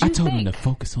 What did you I told them think? to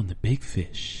focus on the big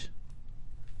fish.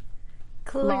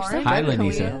 Lauren? Hi, Lauren?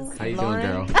 Lanisa. How you Lauren?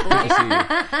 doing, girl? Good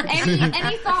to see you.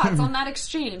 Any thoughts on that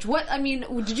exchange? What, I mean,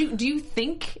 do you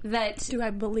think that Do I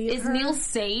believe is her? Neil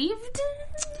saved?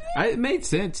 It made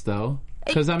sense though,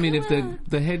 because I mean, if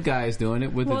the head guy is doing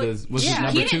it, what's the He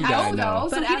number two didn't guy know, know? though,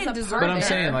 so But he as didn't a deserve But I'm it.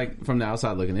 saying, like, from the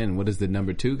outside looking in, what does the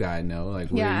number two guy know? Like,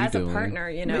 what are you as doing? a partner,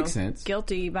 Makes sense.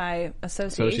 guilty by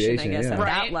association, I guess, yeah. at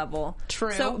Right. that level.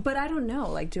 True. So, but I don't know.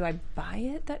 Like, do I buy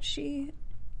it that she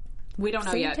We don't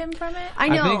know saved yet. him from it? I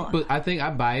know. I think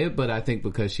I buy it, but I think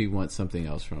because she wants something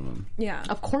else from him, Yeah.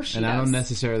 Of course she and does. I don't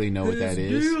necessarily know what that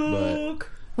is, but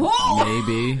Whoa!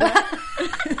 maybe. Can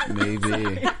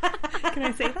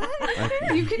I say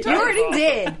that? You can You already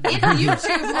did. It's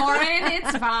YouTube, Lauren.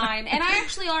 It's fine. And I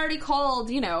actually already called,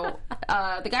 the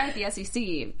guy at the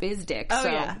SEC Biz Dick, so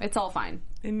yeah. it's all fine.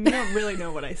 And you don't really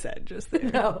know what I said just there.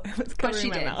 No. I was But covering she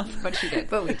my did. mouth. But she did.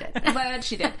 But we did. But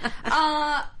she did.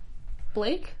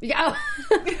 Blake? Yeah.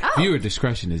 Viewer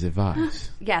discretion is advised.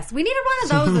 Yes, we needed one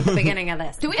of those at the beginning of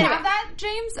this. Do we have that,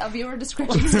 James? A viewer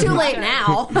description? It's too late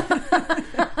now.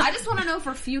 I just want to know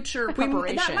for future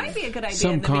preparation. That might be a good idea.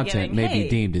 Some in the content beginning. may Hey, be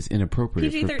deemed as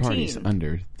inappropriate for PG-13. parties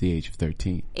under the age of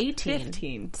 13. 18.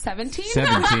 15. 17?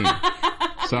 17.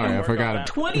 Sorry, I forgot it.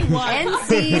 21.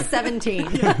 NC 17.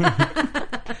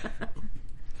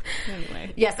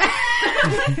 Anyway. Yes.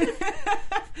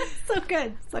 So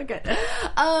good. So good.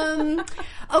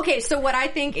 Okay, so what I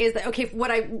think is that,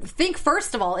 what I think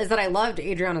first of all is that I loved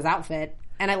Adriana's outfit.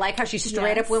 And I like how she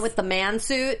straight up went with the man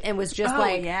suit and was just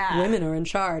women are in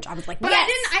charge. I was like, But yes.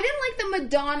 I didn't like the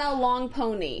Madonna long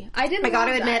pony. I didn't I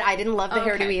gotta love admit, that. I didn't love the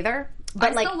hairdo Okay. either.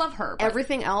 But I still love her, but-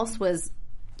 Everything else was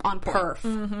On point. perf.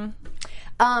 Mm-hmm.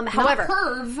 However, Not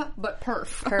perv, but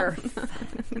perf. Perf.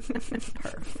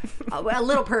 A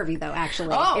little pervy though,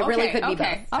 actually. Oh, it really okay, could be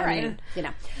okay. both. All I right. mean,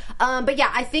 but yeah,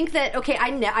 I think that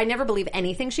I never believe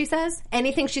anything she says.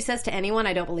 Anything she says to anyone,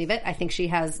 I don't believe it. I think she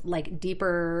has like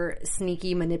deeper,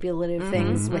 sneaky, manipulative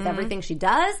things with everything she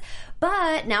does.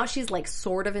 But now she's like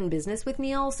sort of in business with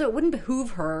Neil, so it wouldn't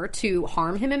behoove her to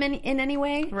harm him in any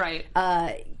way. Right.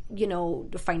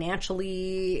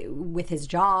 Financially, with his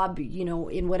job,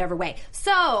 in whatever way.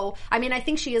 So, I mean, I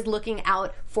think she is looking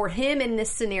out for him in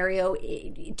this scenario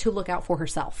to look out for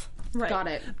herself. Right. Got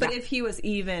it. But if he was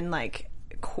even like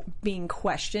being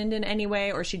questioned in any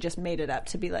way, or she just made it up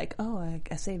to be like, oh,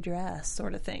 I saved your ass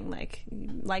sort of thing, like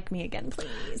me again,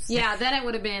 please. Yeah, then it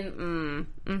would have been,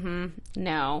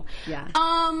 no. Yeah.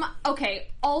 Okay,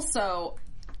 also,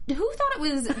 who thought it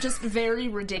was just very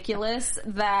ridiculous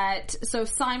that, so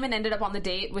Simon ended up on the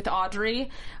date with Audrey,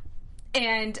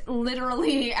 And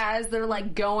literally, as they're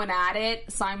like going at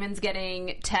it, Simon's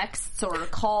getting texts or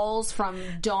calls from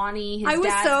Donnie, his I was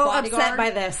dad's so bodyguard. upset by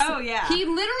this. Oh yeah. He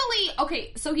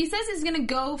literally, so he says he's gonna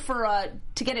go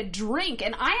to get a drink,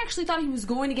 and I actually thought he was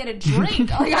going to get a drink.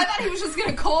 Like, I thought he was just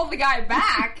gonna call the guy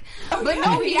back. But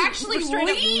no, he actually straight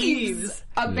up leaves.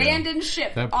 Abandoned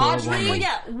ship. That poor Audrey, woman. Well,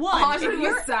 yeah, one. Audrey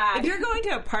was sad. If you're going to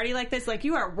a party like this, like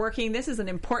you are working, this is an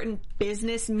important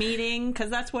business meeting because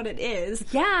that's what it is.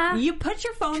 Yeah. You put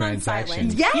your phone on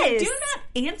Transaction. silent. Yes. You do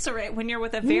not answer it when you're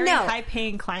with a very No.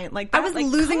 high-paying client like that. I was Like,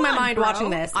 losing come my on, mind bro. watching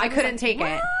this. I was couldn't like, take what?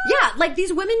 it. Yeah, like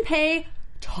these women pay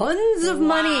tons of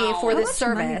money for How this much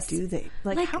service. money do they?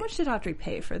 Like, how much did Audrey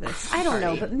pay for this? I don't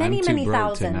know, but many, I'm too many broke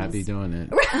thousands. to not be doing it.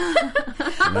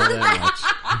 Not that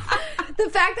much. The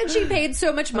fact that she paid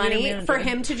so much money manager. for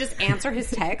him to just answer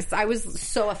his texts, I was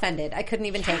so offended. I couldn't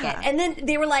even take it. And then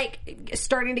they were like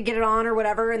starting to get it on or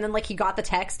whatever, and then like he got the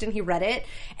text and he read it,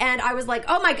 and I was like,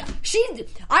 oh my god,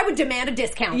 I would demand a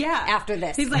discount Yeah. after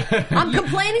this. He's like, I'm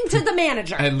complaining to the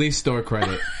manager. At least store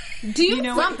credit. Do you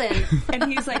know what? something.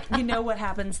 and he's like, you know what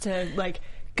happens to like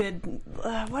good?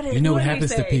 What is? You know what did he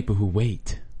happens to say? people who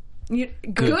wait?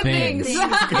 Good things. No.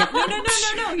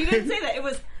 He didn't say that. It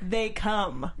was they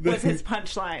come was his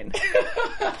punchline.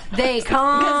 They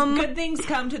come. Good things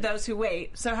come to those who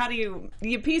wait. So how do you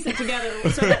piece it together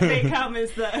so that they come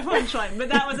is the punchline? But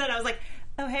that was it. I was like,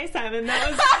 oh hey Simon, that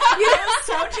was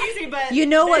so cheesy. But You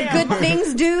know what damn. good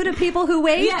things do to people who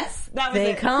wait? Yes, that was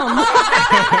They it. come.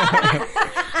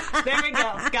 There we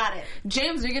go. Got it.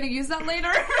 James, are you going to use that later?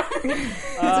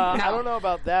 I don't know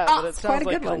about that, but it quite sounds a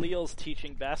like good one. Khalil's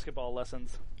teaching basketball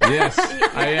lessons. Yes,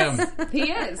 I am.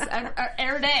 He is.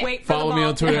 Every day. Wait for Follow the me ball.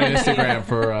 on Twitter and Instagram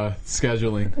for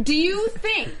scheduling. Do you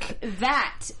think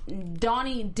that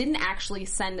Donnie didn't actually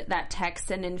send that text,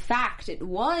 and in fact it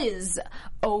was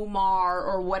Omar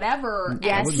or whatever?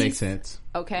 That would make he's- sense.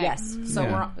 Okay. Yes. So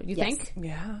Yeah. you Yes. think?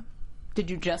 Yeah. Did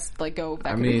you just like go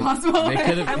back I to mean, impossible? they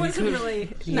could have. I wasn't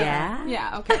really. No. Yeah.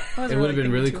 Yeah. Okay. It would have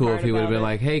been really cool if he would have been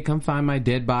like, "Hey, come find my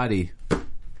dead body."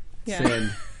 Yeah.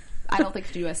 Send. I don't think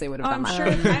the USA would have done I'm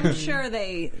that. sure. I'm sure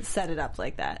they set it up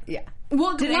like that. Yeah.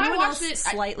 Well, Did when I anyone watched else it,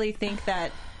 slightly think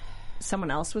that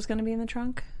someone else was going to be in the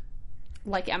trunk?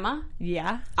 like Emma,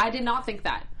 Yeah. I did not think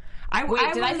that.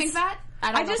 Wait, did I think that?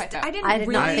 I don't know if I thought. I didn't I did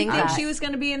really not think that. she was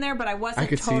going to be in there, but I wasn't I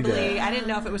could see totally. that. I didn't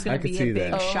know if it was going I to could be see a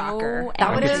big that. shocker. That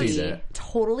I would could have see that.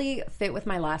 totally fit with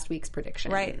my last week's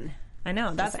prediction. Right. I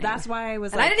know. That's why I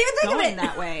was. And I Like, didn't even think of going it.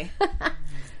 that way.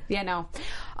 Yeah, no.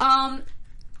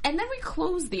 And then we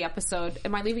close the episode.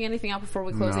 Am I leaving anything out before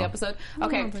we close No. the episode?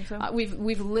 Okay. don't think so.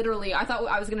 We've literally. I thought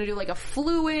I was going to do like a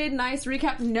fluid, nice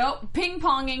recap. Nope, ping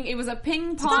ponging. It was a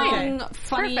ping pong, fine.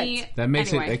 funny. Perfect. That makes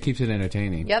anyway, it. That keeps it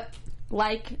entertaining. Yep.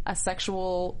 like a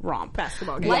sexual romp,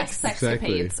 Basketball game. like Yes,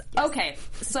 sexcapades. exactly. Okay,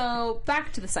 so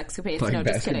back to the sexcapades. Like no,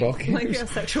 just basketball kidding. games. Like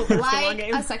a sexual basketball Like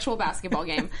game. a sexual basketball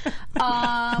game.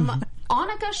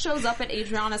 Annika shows up at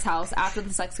Adriana's house after the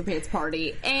sexcapades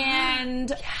party, and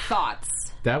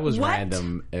thoughts. That was What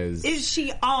random as Is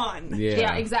she on? yeah.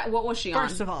 Yeah, exactly. What was she on?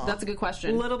 First of all, that's a good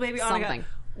question. Little baby Annika. Something.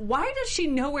 Why does she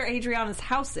know where Adriana's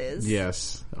house is?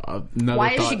 Yes. Another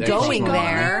Why is thought she that going crossed my Go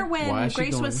mind. there? there Why when is she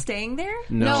Grace going? was staying there?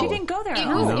 No. She didn't go there. It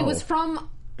alone. was, No. it was from.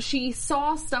 She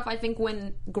saw stuff. I think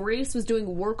when Grace was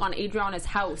doing work on Adriana's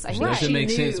house. I think Doesn't she make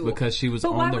knew sense because she was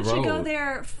But on why the would road. she go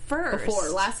there first? before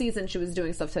last season she was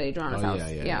doing stuff to Adriana's Oh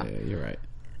house. yeah, you're right.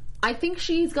 I think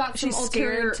she's got some She's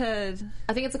ulterior. scared to.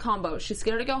 I think it's a combo. She's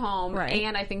scared to go home, Right.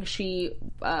 and I think she.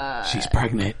 She's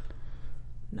pregnant.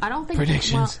 I don't think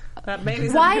Predictions. That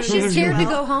baby's Why not is doing she too scared to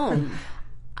well. go home?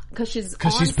 because she's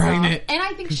she's pregnant. and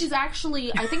I think she's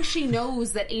actually. I think she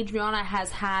knows that Adriana has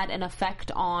had an effect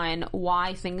on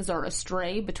why things are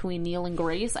astray between Neil and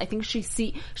Grace. I think she's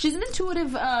an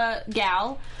intuitive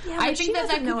gal. Yeah, I but think she that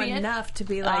doesn't could know be it. enough to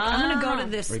be like, I'm going to go to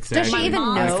this. Exactly. Does she even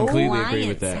my know? I completely agree client's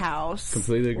with that. house.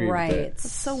 Completely agree Right. with that.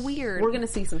 It's so weird. We're gonna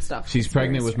see some stuff. She's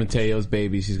pregnant with Mateo's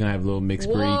baby. She's gonna have a little mixed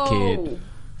breed Whoa. kid.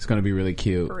 It's gonna be really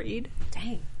cute. breed.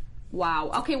 Dang.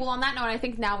 Wow. Okay. Well, on that note, I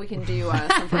think now we can do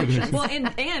some predictions. Well,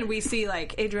 and we see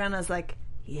like Adriana's like,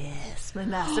 yes, my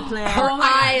master plan. Her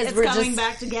eyes it's were coming just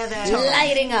back together.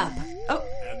 lighting up.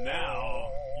 And now,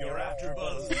 you're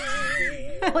AfterBuzz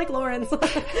TV. I like Lauren's.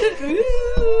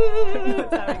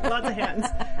 Lots of hands.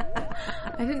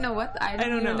 I didn't know what. I didn't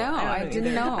don't even know. know. I I don't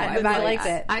didn't either. know. I liked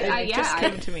it. It just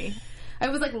came to me. It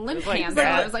was like limp hands.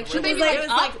 bad. I was like, should they be like- like it was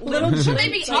like up? little Should they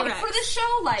be limp up T-Rex. for this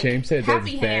show? Like James said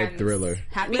happy that's bad hands. Thriller.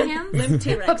 Happy hands. Limp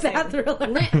T-Rex. Bad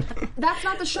Thriller. That's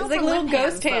not the show. It's like for little limp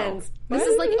ghost though. hands. This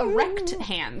is like erect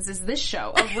hands. Is this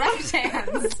show erect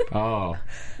hands? Oh,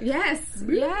 Yes.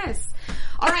 Yes.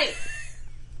 All right.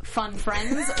 fun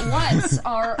friends, what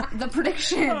are the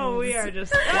predictions? Oh, we are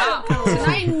just Wow.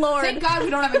 Tonight, Lord. thank God we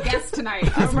don't have a guest tonight.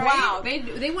 Wow.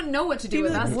 They wouldn't know what to do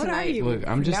with us What tonight. are you? Look,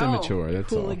 I'm just No. immature.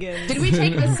 That's all. Hooligan. Did we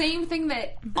take the same thing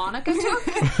that Annika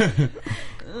took?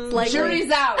 Like,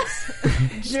 Jury's out.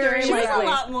 Jury's She was a out.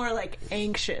 lot more like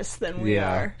anxious than we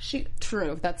Yeah. are.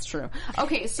 True. That's true.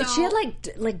 Okay, so she had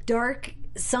like dark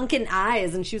sunken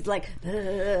eyes, and she was like,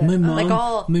 My mom, like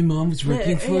all. my mom was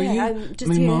working for yeah, you. I'm just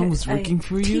My here. mom was working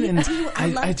for you, and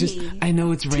I just, I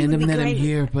know it's random be that I'm great.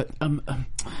 here, but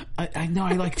I know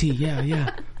I like tea.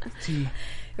 Yeah, tea.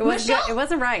 It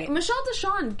wasn't right. Michelle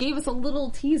Deshawn gave us a little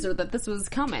teaser that this was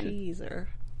coming. Teaser.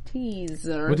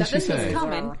 Teaser. What did that she this say? was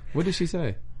coming. What did she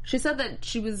say? She said that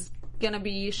she was going to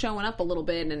be showing up a little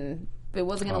bit and it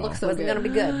wasn't going to look so Wasn't good. gonna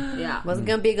be good. Yeah. Wasn't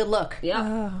gonna be a good look.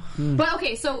 Yeah. But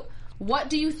okay, so what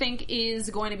do you think is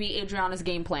going to be Adriana's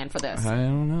game plan for this? I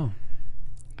don't know.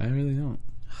 I really don't.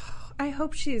 I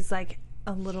hope she's like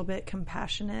a little bit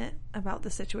compassionate about the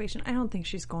situation. I don't think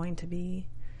she's going to be.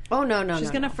 Oh no,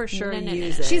 She's gonna no. for sure No.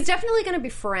 use it. She's definitely gonna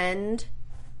befriend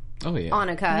Oh yeah.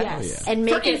 Annika Yes. and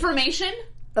For make it information?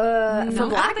 for I don't think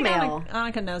blackmail.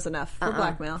 Annika knows enough for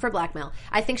blackmail. For blackmail.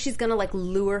 I think she's gonna like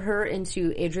lure her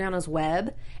into Adriana's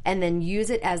web and then use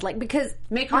it as like because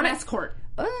Make her an escort.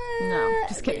 No,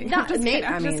 just kidding. Not, I'm just maybe, kidding.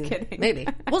 I'm I just mean, kidding. Maybe.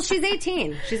 Well, she's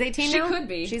 18. She's 18 She now? could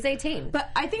be. She's 18.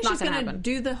 But I think Not she's gonna going to happen.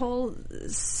 do the whole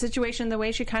situation the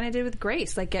way she kind of did with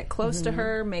Grace. Like, get close to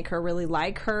her, make her really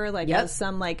like her, like, Yep. as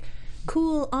some, like,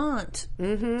 cool aunt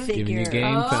figure. Giving you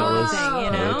game, fellas. something, you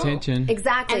Pay know? attention.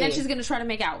 exactly. And then she's going to try to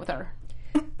make out with her.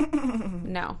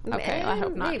 No. Okay, I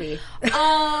hope not. Maybe.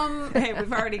 Hey,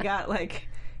 we've already got, like,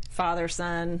 father,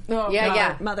 son,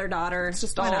 Yeah. mother, daughter. It's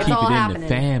just all- why not? It's Keep all it in happening. the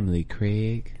family,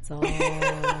 Craig. It's all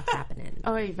happening.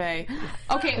 Oy vey.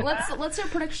 Okay, let's hear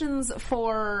predictions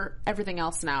for everything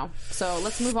else now. So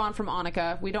let's move on from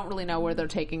Annika. We don't really know where they're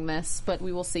taking this, but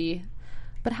we will see.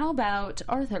 But how about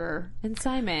Arthur and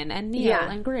Simon and Neil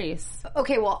Yeah. and Grace?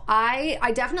 Okay, well, I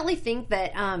definitely think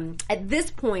that at this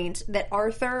point that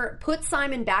Arthur put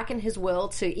Simon back in his will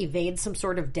to evade some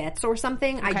sort of debts or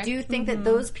something. I do think that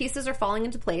those pieces are falling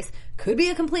into place. Could be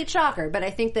a complete shocker, but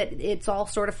I think that it's all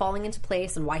sort of falling into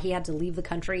place and why he had to leave the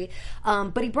country.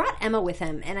 But he brought Emma with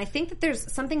him, and I think that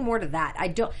there's something more to that. I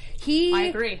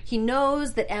agree. He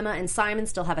knows that Emma and Simon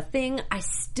still have a thing. I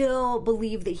still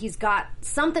believe that he's got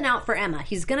something out for Emma.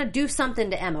 He's going to do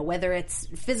something to Emma, whether it's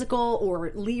physical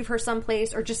or leave her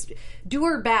someplace or just do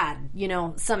her bad,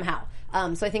 somehow.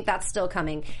 So I think that's still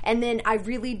coming. And then I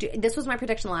really do, this was my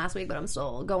prediction last week, but I'm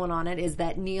still going on it, is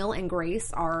that Neil and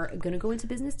Grace are going to go into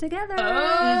business together.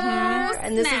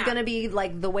 And this is going to be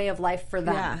like the way of life for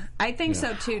them. Yeah, I think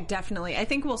so too, definitely. I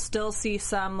think we'll still see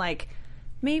some, like,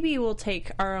 maybe we'll take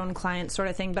our own clients sort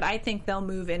of thing, but I think they'll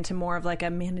move into more of like a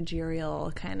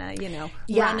managerial kind of,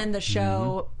 running the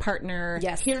show partner.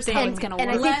 Yes. Here's how it's going to work. And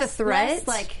I think the threat, less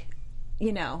like,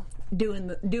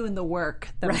 doing the work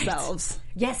themselves.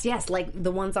 Yes, like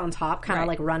the ones on top, kind of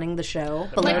like running the show.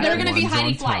 Like they're going to be Ones Heidi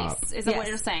on top. Fleiss, is that what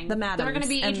you're saying? The madam. They're going to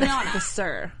be and Adriana. the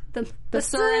sir. The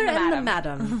sir and the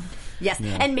madam. Yes,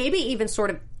 and maybe even sort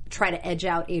of try to edge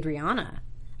out Adriana.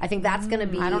 I think that's going to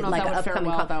be I don't know if like that an would fare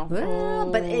upcoming well, though.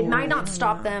 Well, but it might not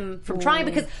stop them from trying,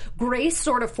 because Grace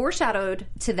sort of foreshadowed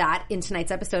to that in tonight's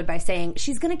episode by saying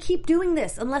she's going to keep doing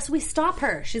this unless we stop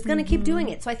her. She's going to keep doing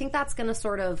it. So I think that's going to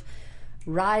sort of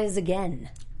rise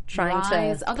again. Trying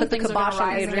to Other put the things are kibosh going to on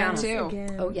rise again Adriana.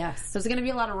 too. Oh yes. There's going to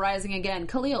be a lot of rising again.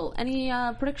 Khalil, any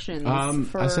predictions?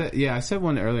 For... I said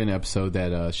one earlier in the episode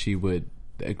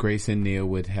that Grace and Neil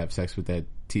would have sex with that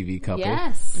TV couple.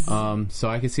 Yes. So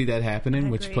I could see that happening,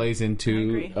 which agree. plays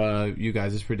into you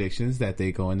guys' predictions that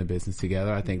they go into business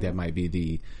together. I think that might be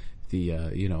the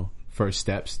first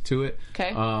steps to it.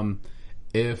 Okay.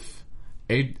 If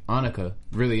Annika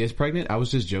really is pregnant, I was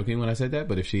just joking when I said that,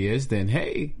 but if she is, then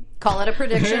hey. Call it a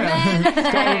prediction. Then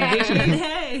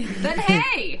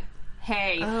hey.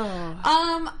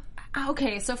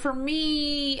 Okay, so for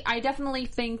me, I definitely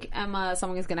think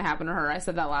something is going to happen to her. I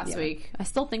said that last week. I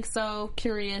still think so.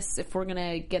 Curious if we're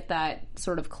going to get that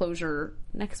sort of closure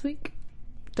next week.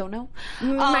 Don't know.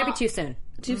 Might be too soon.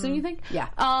 Too soon, you think? Yeah.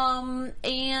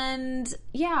 And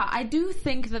yeah, I do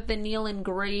think that the Neil and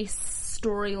Grace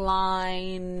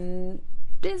storyline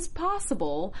is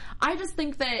possible. I just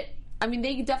think that I mean,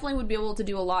 they definitely would be able to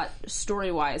do a lot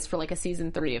story-wise for, like, a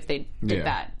season 3 if they did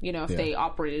that. You know, if they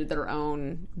operated their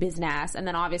own business. And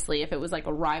then, obviously, if it was, like,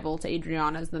 a rival to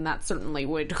Adriana's, then that certainly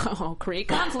would create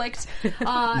conflict.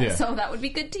 So that would be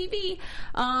good TV.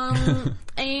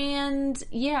 And,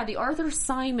 yeah, the Arthur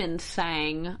Simon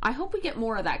thing. I hope we get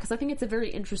more of that, because I think it's a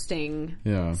very interesting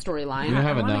storyline. We don't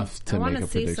have enough to I make want a to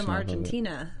see prediction some off of it.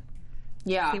 Argentina.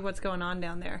 Yeah. See what's going on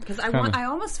down there. Because I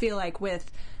almost feel like with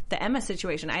the Emma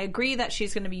situation, I agree that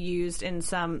she's going to be used in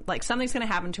some, like, something's going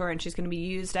to happen to her and she's going to be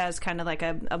used as kind of like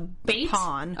a bait?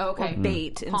 pawn or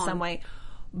bait in some way.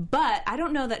 But I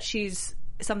don't know that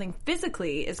something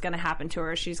physically is going to happen to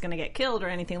her. She's going to get killed or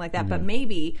anything like that. But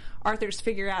maybe Arthur's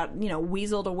figured out,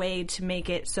 weaseled a way to make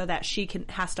it so that she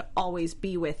has to always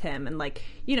be with him and, like,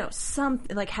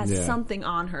 has something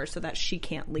on her so that she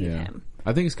can't leave him.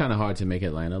 I think it's kind of hard to make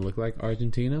Atlanta look like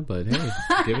Argentina, but hey,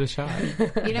 give it a shot.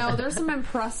 There's some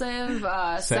impressive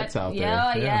sets out there.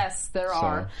 Yeah, yes, there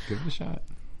are. Give it a shot.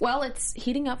 Well, it's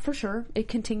heating up for sure. It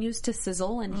continues to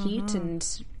sizzle and heat and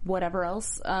whatever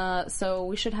else. So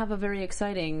we should have a very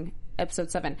exciting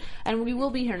episode 7. And we will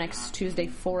be here next Tuesday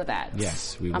for that.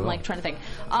 Yes, we will. I'm like trying to think.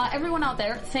 Everyone out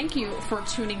there, thank you for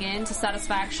tuning in to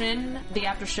Satisfaction, the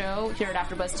after show here at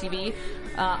AfterBuzz TV.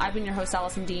 I've been your host,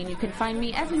 Allison Dean. You can find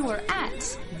me everywhere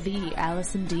at the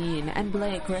Allison Dean. And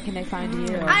Blake, where can they find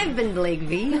you? I've been Blake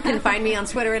V. You can find me on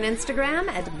Twitter and Instagram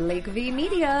at Blake V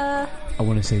Media. I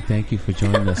want to say thank you for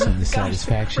joining us on the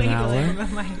Satisfaction Hour.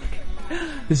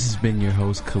 This has been your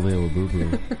host, Khalil Boo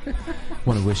Boo.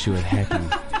 Want to wish you a happy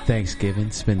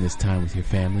Thanksgiving. Spend this time with your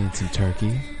family and some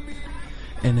turkey.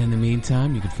 And in the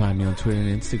meantime, you can find me on Twitter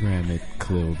and Instagram at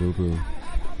Khalil Boo Boo.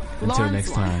 Until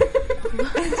next time.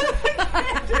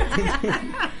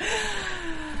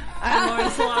 I'm Lauren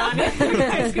Salon. You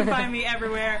guys can find me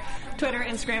everywhere. Twitter,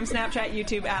 Instagram, Snapchat,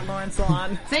 YouTube at Lauren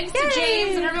Salon. Thanks to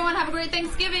James and everyone. Have a great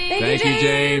Thanksgiving. Thank you,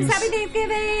 James. Happy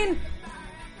Thanksgiving.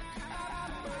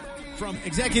 From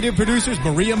executive producers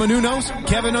Maria Menounos,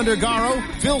 Kevin Undergaro,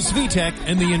 Phil Svitek,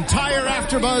 and the entire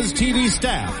AfterBuzz TV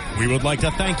staff, we would like to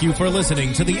thank you for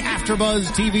listening to the AfterBuzz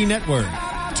TV network.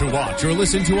 To watch or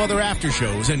listen to other after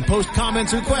shows and post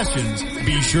comments or questions,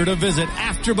 be sure to visit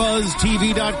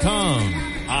AfterBuzzTV.com.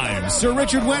 I'm Sir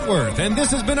Richard Wentworth, and this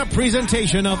has been a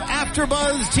presentation of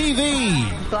AfterBuzz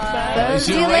TV. Buzz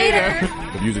you later.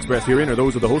 The views expressed herein are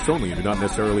those of the hosts only and do not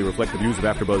necessarily reflect the views of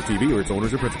AfterBuzz TV or its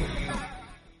owners or principals.